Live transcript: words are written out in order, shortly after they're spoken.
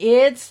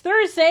It's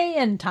Thursday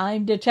and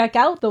time to check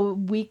out the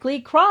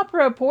weekly crop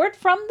report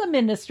from the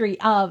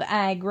Ministry of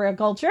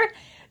Agriculture.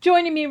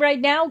 Joining me right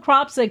now,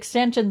 Crops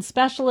Extension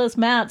Specialist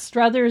Matt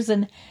Struthers.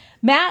 And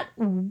Matt,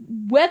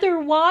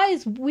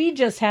 weather-wise, we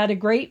just had a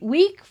great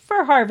week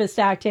for harvest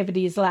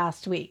activities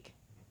last week.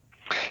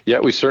 Yeah,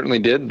 we certainly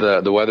did.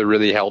 The weather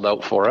really held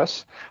out for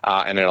us,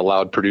 and it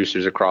allowed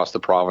producers across the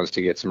province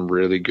to get some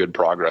really good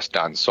progress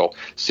done. So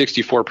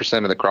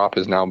 64% of the crop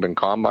has now been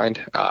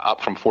combined,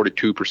 up from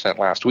 42%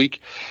 last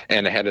week,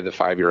 and ahead of the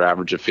 5-year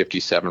average of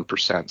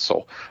 57%.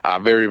 So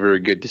very,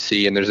 very good to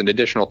see. And there's an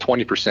additional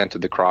 20%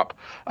 of the crop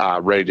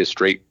ready to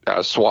straight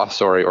cut.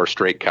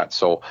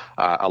 So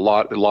a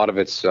lot of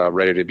it's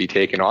ready to be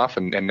taken off,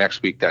 and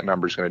next week that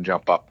number is going to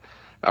jump up,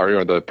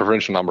 or the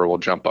provincial number will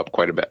jump up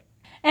quite a bit.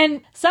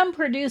 And some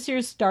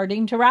producers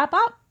starting to wrap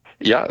up.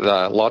 Yeah,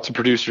 lots of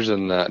producers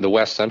in the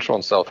West Central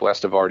and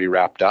Southwest have already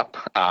wrapped up.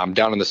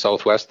 Down in the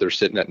Southwest, they're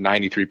sitting at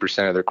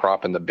 93% of their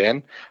crop in the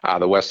bin.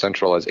 The West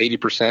Central has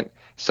 80%,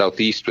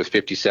 Southeast with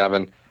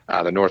 57%,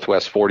 the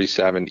Northwest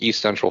 47%,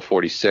 East Central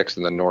 46%,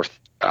 and the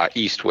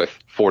Northeast with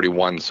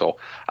 41%. So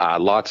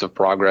lots of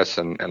progress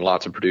and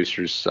lots of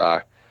producers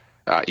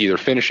either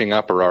finishing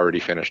up or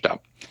already finished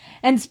up.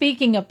 And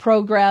speaking of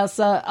progress,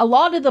 a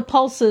lot of the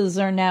pulses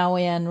are now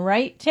in,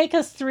 right? Take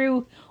us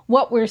through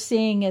what we're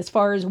seeing as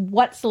far as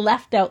what's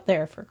left out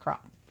there for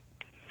crop.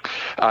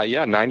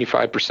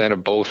 95%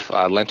 of both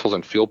lentils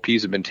and field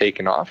peas have been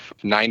taken off.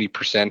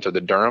 90% of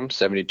the durum,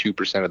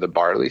 72% of the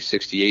barley,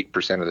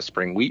 68% of the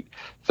spring wheat,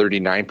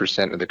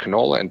 39% of the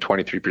canola, and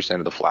 23%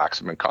 of the flax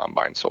have been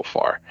combined so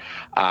far.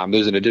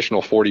 There's an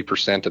additional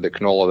 40% of the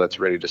canola that's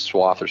ready to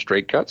swath or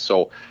straight cut.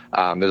 So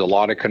there's a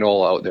lot of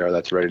canola out there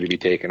that's ready to be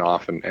taken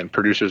off, and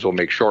producers will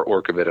make short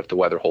work of it if the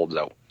weather holds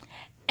out.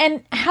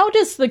 And how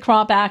does the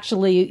crop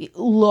actually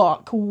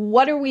look?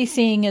 What are we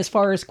seeing as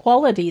far as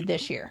quality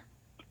this year?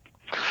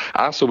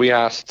 So we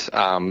asked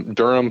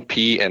durum,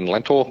 pea, and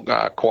lentil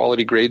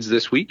quality grades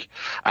this week,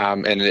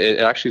 and it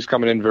actually is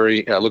coming in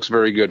looks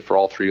very good for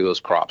all three of those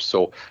crops.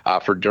 So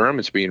for durum,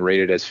 it's being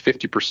rated as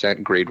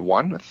 50% grade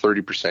 1,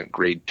 30%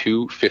 grade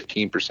 2,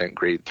 15%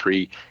 grade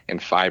 3, and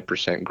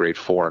 5% grade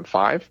 4 and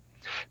 5.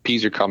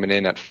 Peas are coming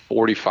in at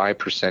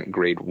 45%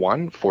 grade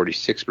 1,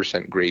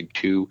 46% grade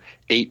 2,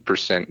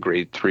 8%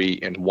 grade 3,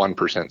 and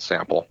 1%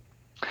 sample.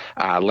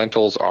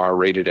 Lentils are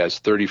rated as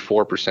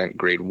 34%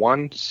 grade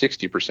 1,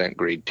 60%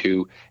 grade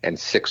 2, and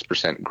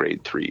 6%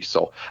 grade 3.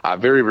 So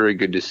very, very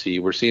good to see.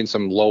 We're seeing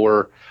some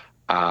lower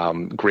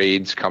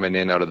grades coming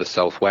in out of the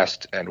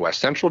Southwest and West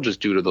Central just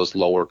due to those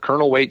lower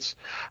kernel weights,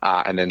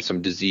 and then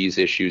some disease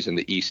issues in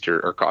the East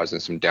are causing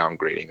some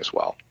downgrading as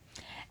well.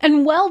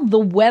 And while the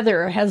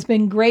weather has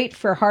been great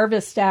for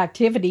harvest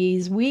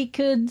activities, we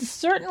could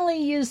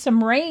certainly use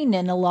some rain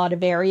in a lot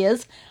of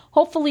areas.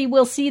 Hopefully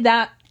we'll see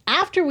that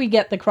after we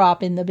get the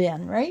crop in the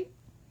bin, right?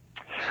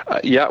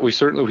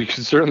 We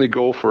can certainly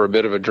go for a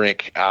bit of a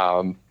drink.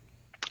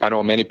 I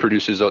know many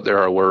producers out there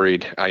are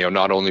worried,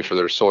 not only for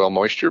their soil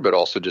moisture, but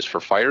also just for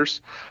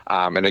fires.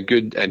 And a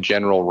good and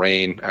general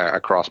rain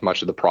across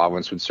much of the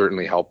province would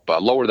certainly help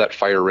lower that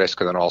fire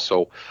risk, and then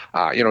also,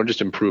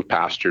 just improve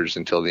pastures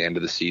until the end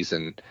of the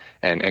season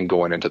and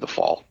going into the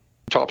fall.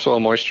 Topsoil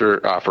moisture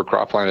for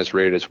cropland is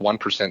rated as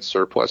 1%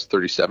 surplus,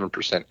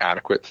 37%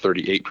 adequate,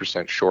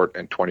 38% short,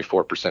 and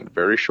 24%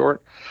 very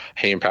short.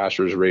 Hay and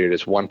pasture is rated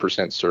as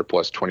 1%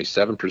 surplus,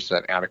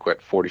 27% adequate,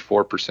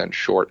 44%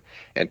 short,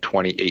 and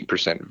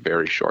 28%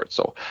 very short.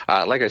 So,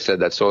 like I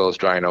said, that soil is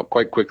drying out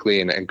quite quickly,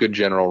 and good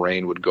general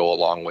rain would go a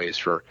long ways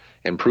for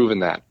improving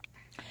that.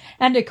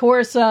 And of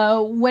course,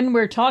 when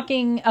we're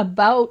talking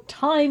about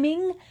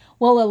timing,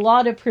 well, a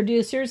lot of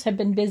producers have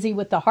been busy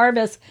with the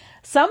harvest.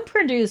 Some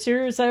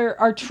producers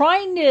are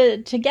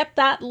trying to get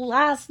that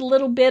last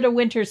little bit of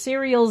winter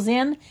cereals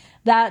in,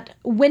 that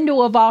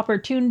window of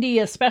opportunity,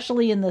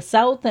 especially in the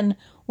South and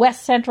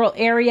West Central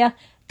area,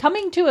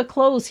 coming to a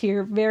close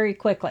here very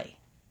quickly.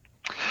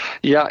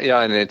 Yeah,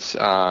 and it's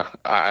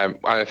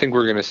I think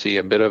we're going to see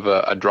a bit of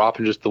a drop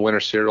in just the winter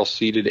cereal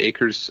seeded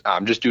acres,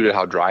 just due to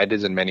how dry it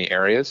is in many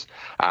areas.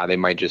 They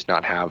might just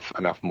not have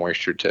enough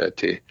moisture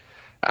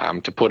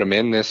to put them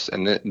in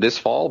this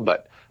fall,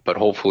 but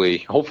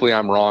hopefully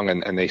I'm wrong,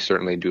 and they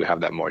certainly do have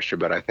that moisture.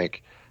 But I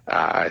think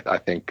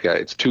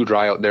it's too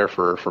dry out there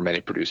for many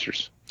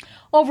producers.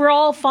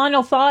 Overall,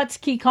 final thoughts,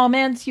 key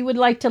comments you would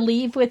like to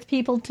leave with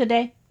people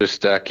today?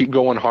 Just keep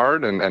going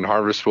hard, and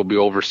harvest will be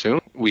over soon.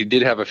 We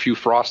did have a few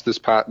frosts this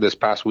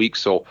past week,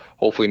 so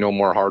hopefully no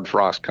more hard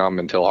frosts come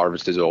until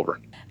harvest is over.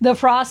 The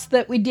frost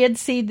that we did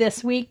see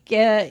this week,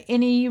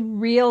 any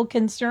real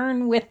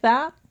concern with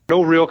that?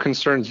 No real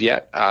concerns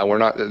yet.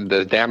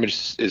 The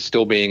damage is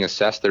still being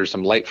assessed. There's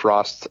some light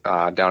frost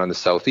down in the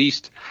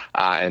southeast,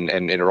 and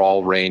it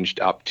all ranged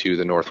up to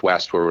the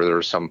northwest where there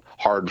was some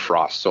hard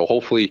frost. So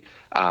hopefully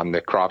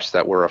the crops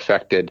that were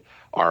affected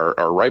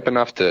are ripe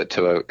enough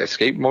to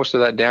escape most of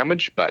that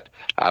damage. But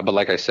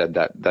like I said,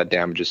 that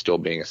damage is still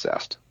being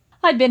assessed.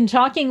 I've been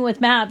talking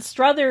with Matt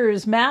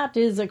Struthers. Matt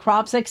is a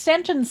crops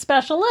extension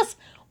specialist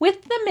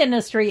with the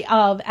Ministry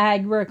of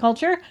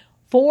Agriculture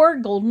for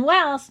Golden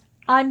West.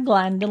 I'm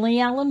Glendalee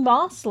Allen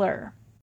Bossler.